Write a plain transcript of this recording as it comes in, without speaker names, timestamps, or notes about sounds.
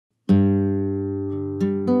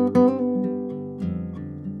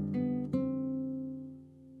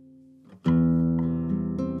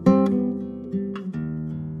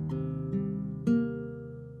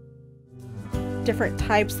different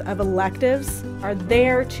types of electives are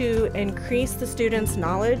there to increase the students'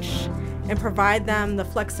 knowledge and provide them the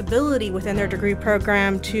flexibility within their degree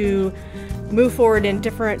program to move forward in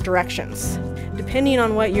different directions. Depending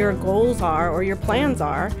on what your goals are or your plans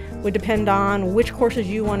are, would depend on which courses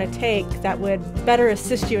you want to take that would better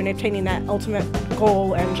assist you in obtaining that ultimate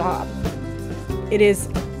goal and job. It is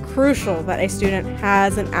crucial that a student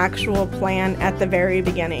has an actual plan at the very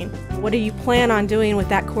beginning. What do you plan on doing with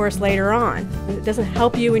that course later on? If it doesn't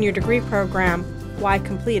help you in your degree program, why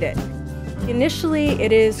complete it? Initially,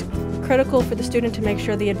 it is critical for the student to make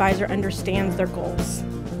sure the advisor understands their goals.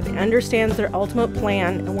 They understands their ultimate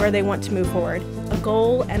plan and where they want to move forward. A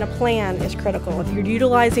goal and a plan is critical. If you're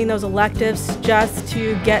utilizing those electives just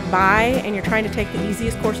to get by and you're trying to take the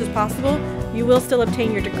easiest courses possible, you will still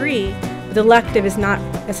obtain your degree. The elective is not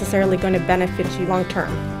necessarily going to benefit you long term.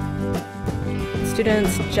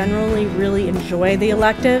 Students generally really enjoy the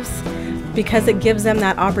electives because it gives them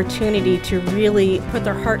that opportunity to really put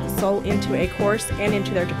their heart and soul into a course and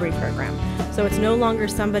into their degree program. So it's no longer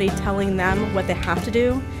somebody telling them what they have to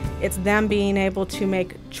do, it's them being able to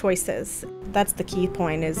make choices. That's the key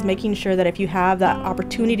point, is making sure that if you have that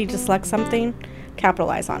opportunity to select something,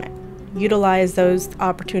 capitalize on it. Utilize those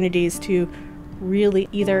opportunities to really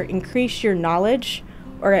either increase your knowledge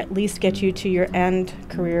or at least get you to your end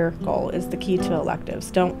career goal is the key to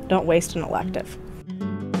electives. Don't waste an elective.